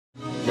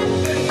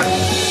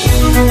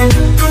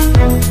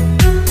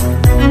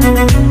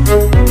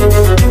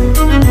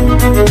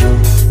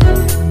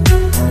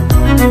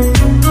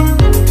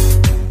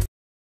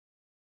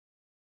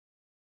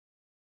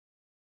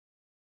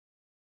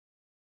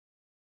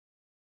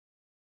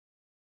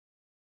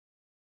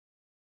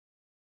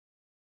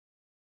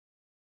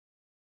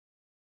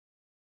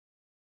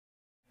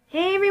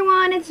Hey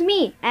everyone, it's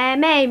me,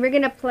 May. We're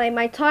gonna play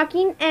My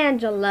Talking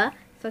Angela.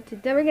 So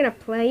today we're gonna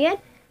play it.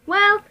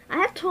 Well, I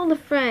have told a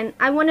friend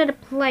I wanted to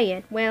play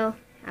it. Well,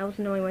 I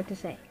wasn't knowing what to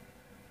say.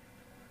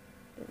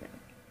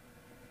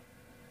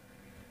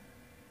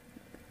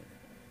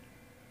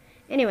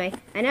 Anyway,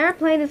 I never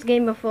played this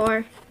game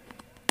before.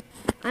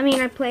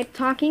 I played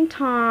Talking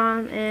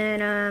Tom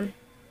and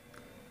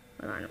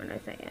hold on, what did I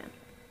say? Yeah.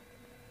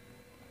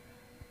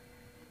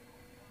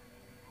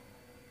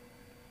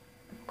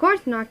 Of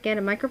course not. Get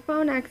a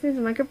microphone, access a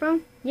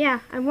microphone.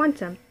 Yeah, I want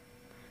some.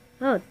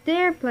 Oh,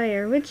 dear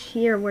player, which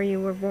year were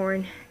you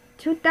born?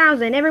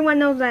 2000. Everyone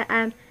knows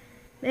that.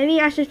 Maybe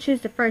I should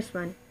choose the first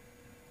one.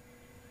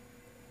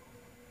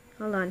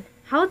 Hold on.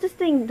 How this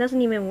thing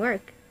doesn't even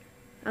work?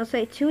 I'll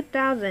say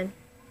 2000.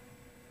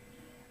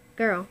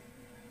 Girl.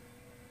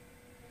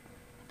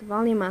 The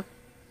volume up.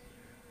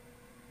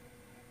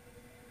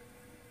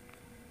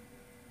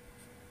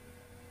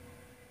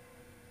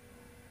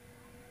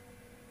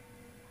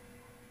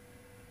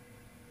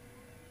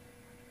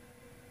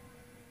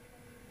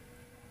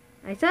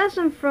 I saw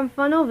some from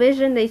Funnel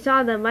Vision. They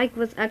saw the mic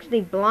was actually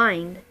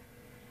blind.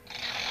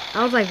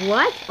 I was like,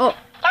 what? Oh.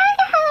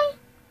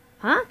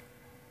 Huh?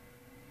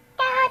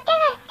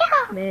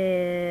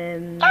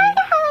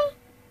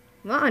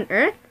 What on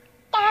earth?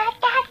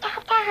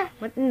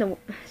 What in the...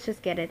 Let's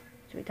just get it.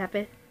 Should we tap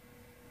it?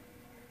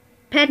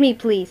 Pet me,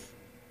 please.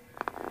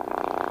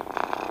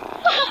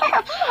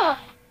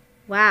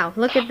 Wow,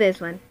 look at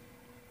this one.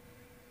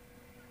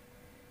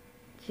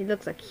 She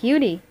looks a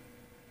cutie.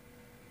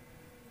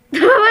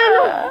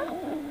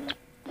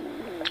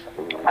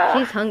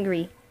 She's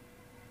hungry.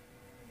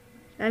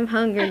 I'm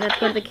hungry. Let's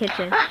go to the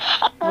kitchen.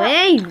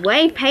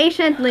 Wait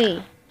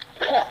patiently.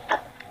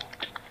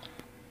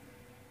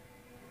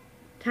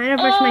 Time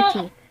to brush my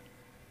teeth.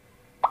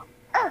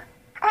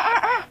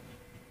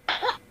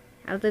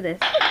 I'll do this.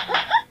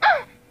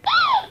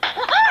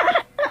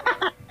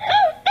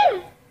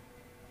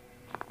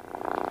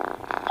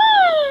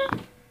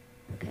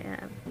 Okay.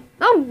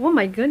 Oh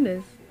my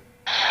goodness.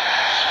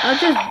 I'll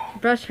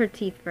just brush her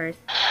teeth first.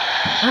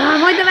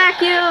 Avoid the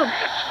vacuum!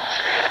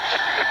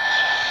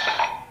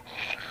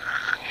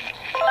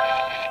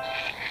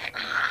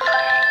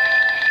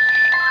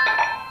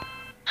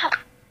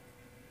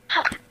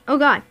 Oh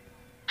god.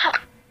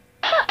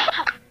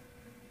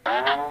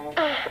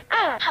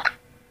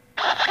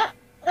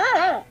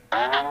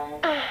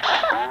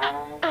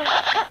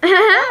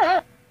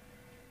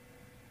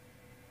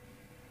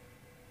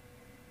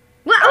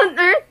 What on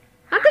earth?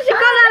 How could she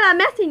got out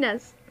of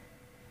messiness?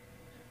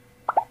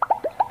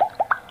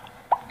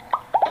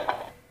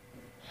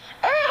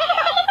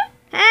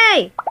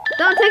 Hey!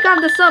 Don't take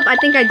off the soap. I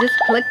think I just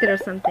clicked it or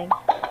something.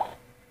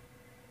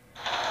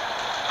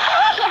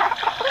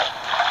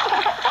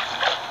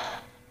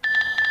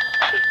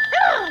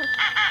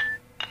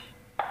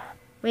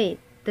 Wait,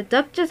 the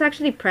duck just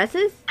actually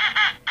presses?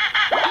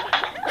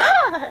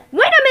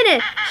 Wait a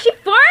minute! She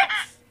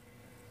farts?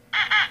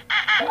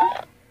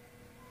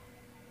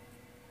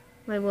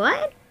 Wait,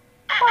 what?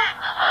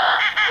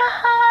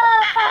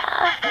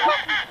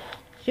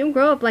 She don't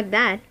grow up like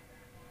that.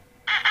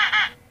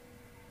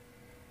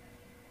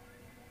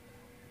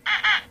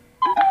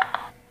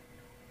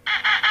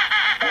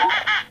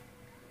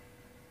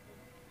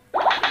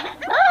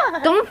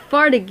 Don't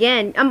fart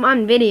again. I'm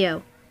on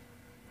video.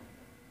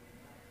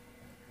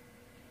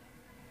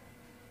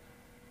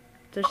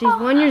 So she's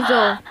 1 year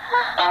old.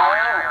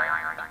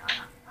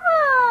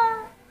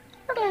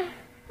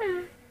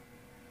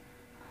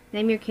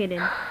 Name your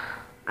kitten.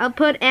 I'll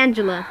put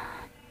Angela.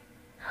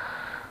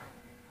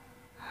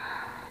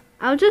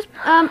 I'll just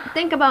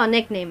think about a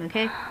nickname,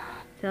 okay?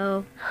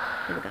 So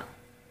here we go.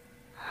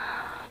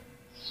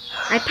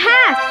 I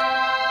passed!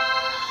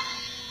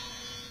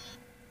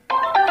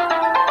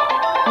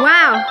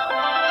 Wow.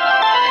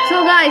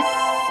 So guys,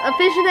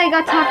 officially I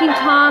got Talking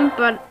Tom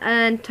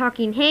and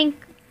Talking Hank.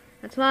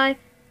 That's why.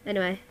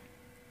 Anyway.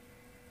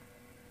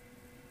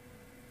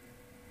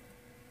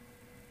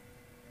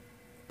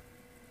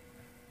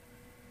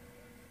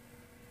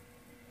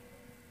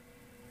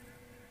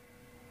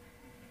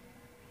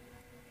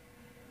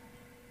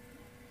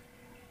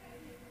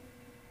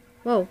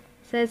 Whoa.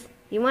 Says,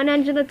 you want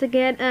Angela to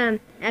get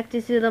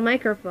access to the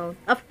microphone.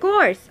 Of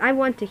course, I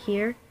want to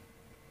hear.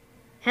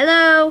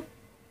 Hello?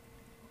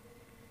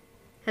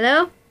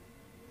 Hello?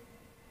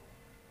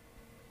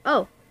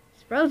 Oh,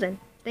 it's frozen.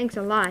 Thanks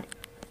a lot.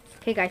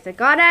 Okay guys, I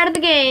got out of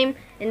the game,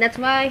 and that's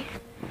why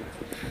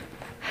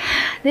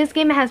this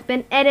game has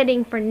been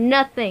editing for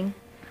nothing.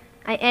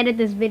 I edit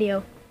this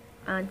video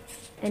on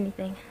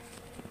anything.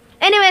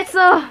 Anyway,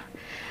 so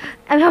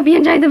I hope you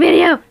enjoyed the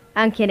video.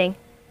 I'm kidding.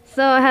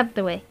 So I have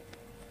to wait.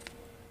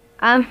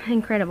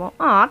 Incredible.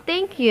 Aw,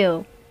 thank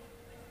you.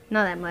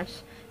 Not that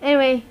much.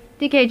 Anyway,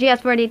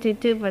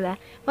 DKGS42 for that.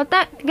 But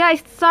that,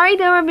 guys, sorry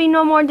there will be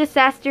no more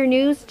disaster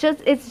news.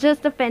 It's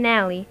just the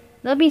finale.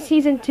 There'll be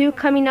season 2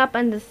 coming up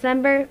on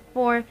December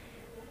 4,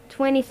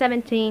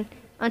 2017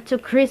 until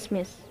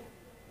Christmas.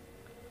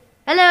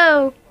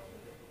 Hello.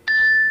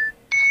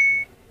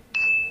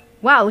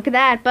 Wow, look at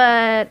that,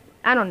 but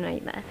I don't know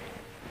that.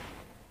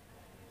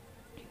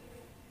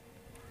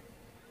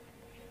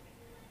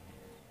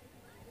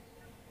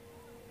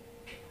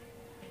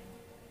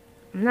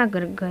 I'm not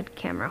good at good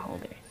camera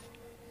holders.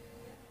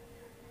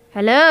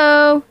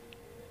 Hello?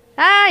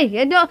 Hi!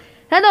 Hello!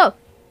 Hello!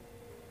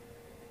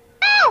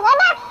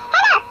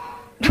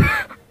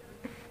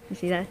 You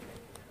see that?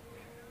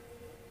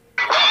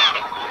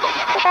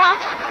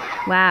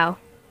 Wow.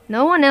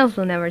 No one else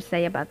will never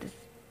say about this.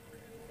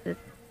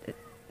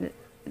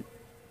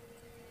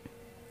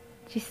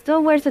 She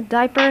still wears a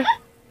diaper.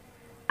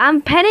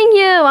 I'm petting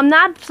you! I'm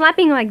not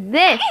slapping like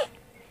this!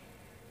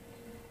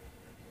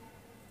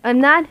 I'm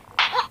not...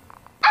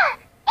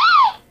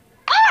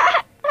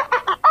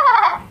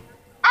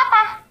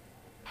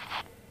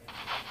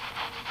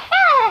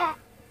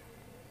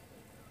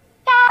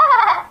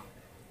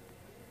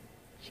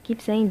 She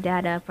keeps saying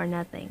dada for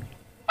nothing.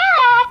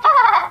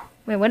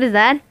 Wait, what is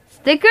that?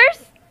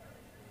 Stickers?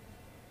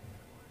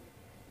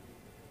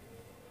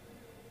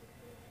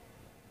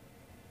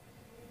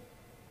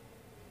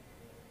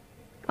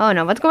 Oh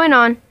no, what's going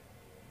on?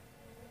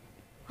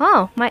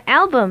 Oh, my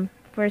album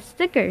for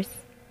stickers.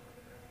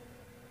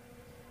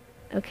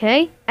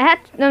 Okay, I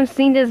had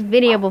seen this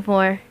video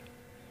before.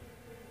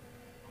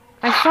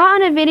 I saw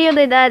on a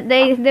video that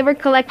they were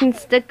collecting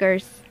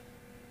stickers.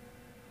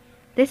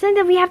 They said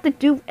that we have to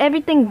do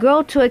everything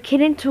girl to a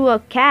kitten to a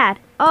cat.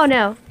 Oh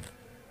no.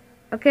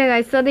 Okay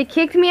guys, so they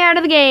kicked me out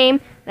of the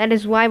game. That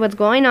is why what's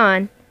going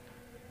on.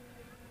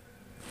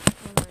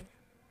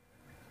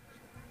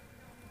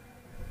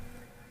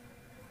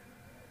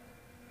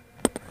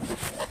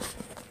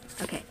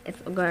 Okay,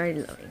 it's already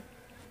loading.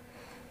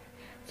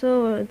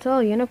 So it's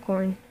all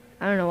unicorn.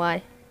 I don't know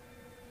why.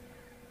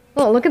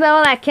 Oh, look at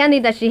all that candy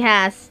that she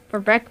has for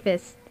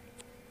breakfast.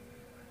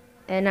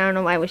 And I don't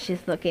know why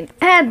she's looking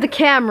at the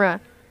camera.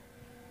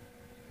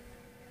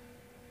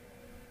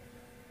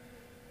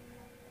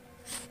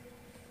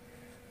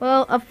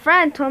 Well, a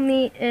friend told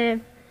me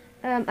if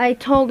I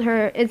told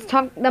her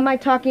that my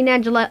Talking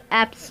Angela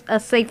app's a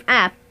safe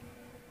app.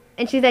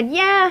 And she said,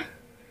 yeah.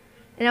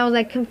 And I was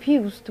like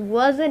confused.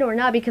 Was it or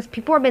not? Because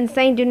people have been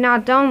saying do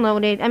not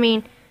download it. I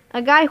mean,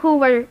 a guy who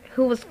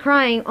was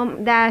crying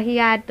that he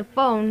had the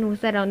phone who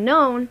said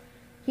unknown,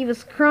 he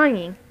was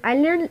crying. I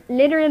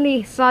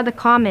literally saw the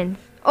comments.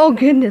 Oh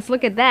goodness,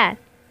 look at that.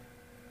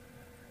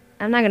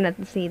 I'm not gonna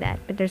see that,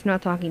 but there's no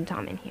Talking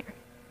Tom in here.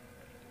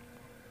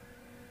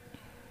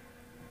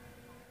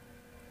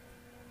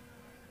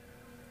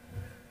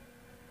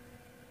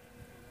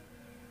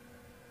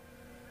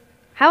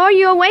 How are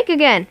you awake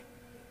again?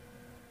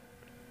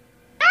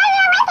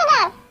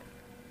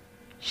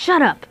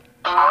 Shut up.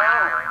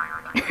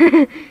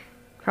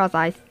 Cross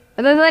eyes.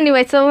 But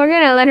anyway, so we're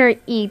gonna let her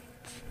eat.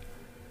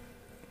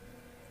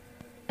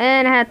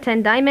 And I had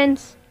 10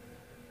 diamonds.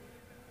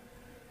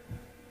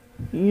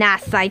 Nah,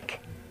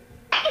 psych.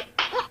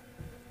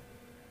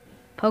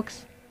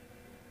 Pokes.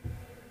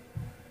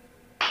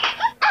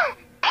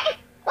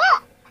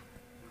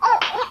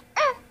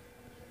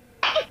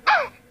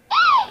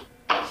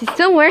 She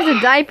still wears a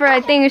diaper.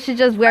 I think you should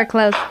just wear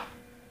clothes.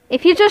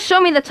 If you just show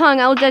me the tongue,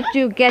 I'll just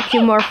get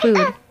you more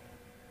food.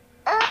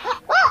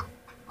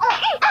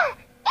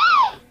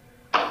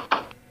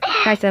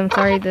 Guys, I'm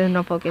sorry, there's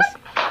no focus.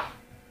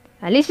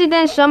 At least you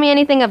didn't show me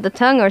anything of the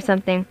tongue or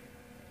something.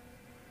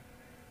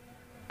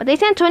 But they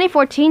said in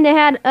 2014 they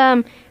had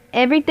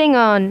everything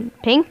on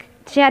pink.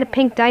 She had a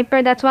pink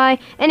diaper, that's why.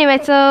 Anyway,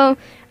 so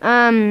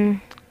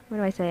what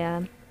do I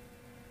say?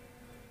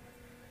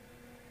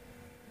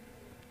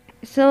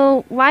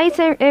 So why is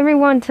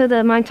everyone to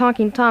the My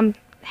Talking Tom,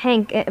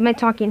 Hank, My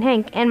Talking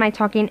Hank, and My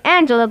Talking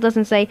Angela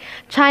doesn't say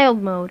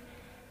child mode?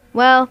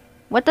 Well,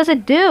 what does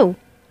it do?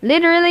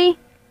 Literally,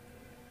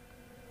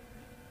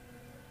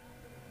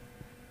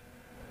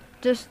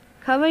 just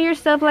cover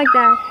yourself like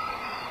that.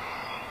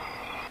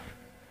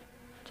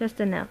 Just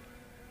enough.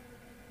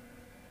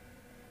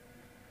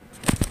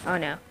 Oh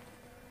no.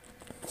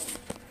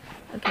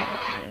 Okay,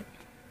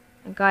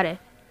 I got it.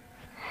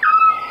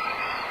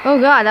 Oh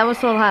god, that was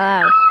so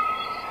loud.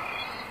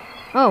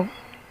 Oh,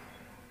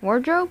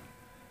 wardrobe?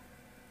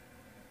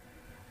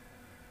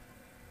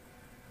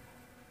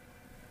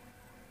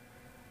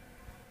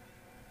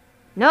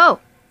 No!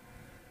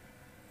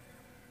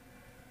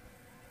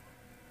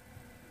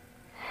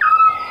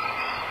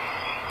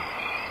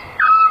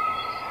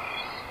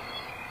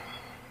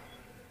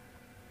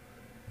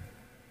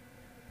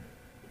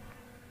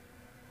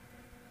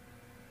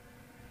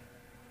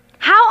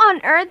 How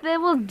on earth they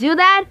will do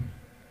that?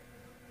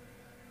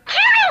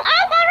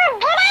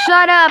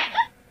 Shut up!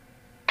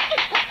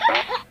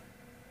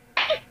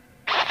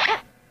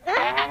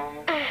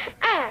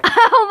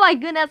 Oh my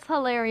goodness, that's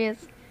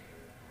hilarious.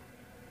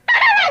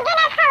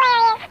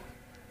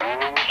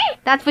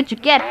 That's what you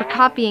get for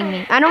copying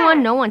me. I don't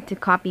want no one to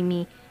copy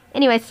me.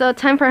 Anyway, so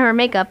time for her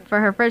makeup, for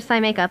her first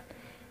time makeup.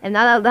 And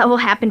now that will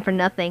happen for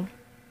nothing.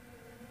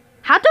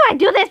 How do I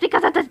do this?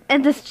 Because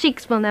of this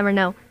cheeks will never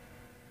know.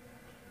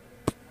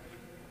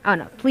 Oh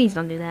no, please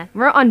don't do that.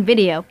 We're on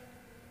video.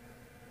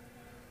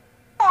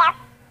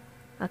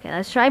 Okay,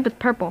 let's try with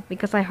purple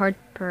because I heard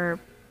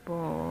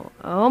purple.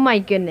 Oh my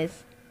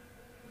goodness.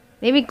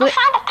 Maybe I tried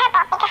the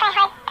purple because I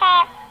heard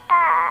purple.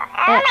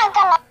 Oh my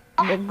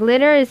goodness. the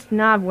glitter is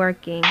not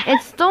working.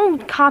 It's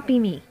don't copy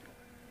me.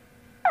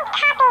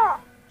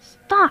 Copy.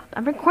 Stop!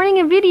 I'm recording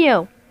a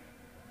video.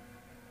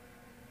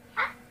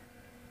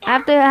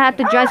 I have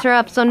to dress her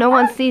up so no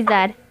one sees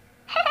that.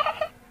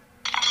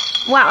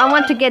 Wow, I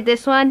want to get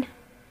this one.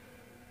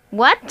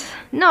 What?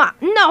 No,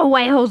 no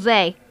way,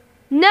 Jose.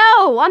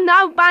 No, I'm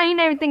not buying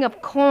everything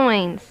of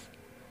coins.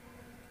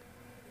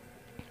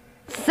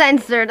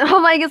 Censored. Oh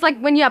my, it's like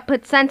when you have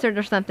put censored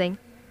or something.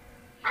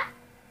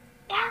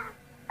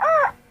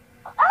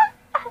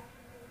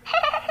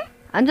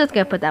 I'm just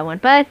gonna put that one,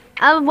 but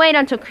I'll wait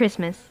until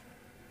Christmas.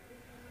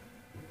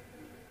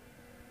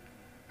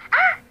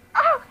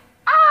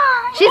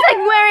 She's like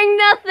wearing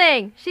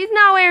nothing. She's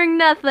not wearing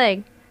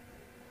nothing.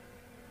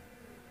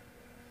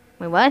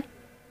 Wait, what?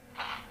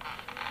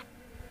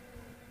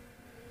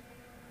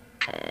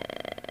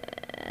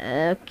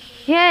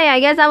 Okay, I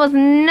guess that was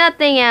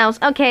nothing else.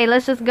 Okay,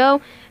 let's just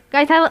go.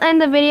 Guys, I will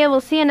end the video.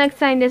 We'll see you next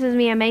time. This is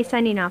me, May,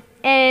 signing off.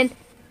 And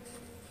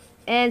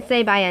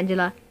say bye,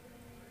 Angela.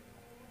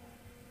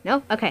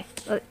 No? Okay.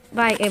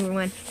 Bye,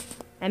 everyone.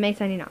 May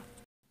signing off.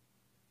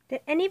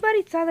 Did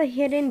anybody saw the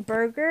hidden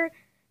burger?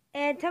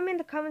 And tell me in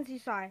the comments you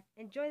saw it.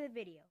 Enjoy the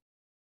video.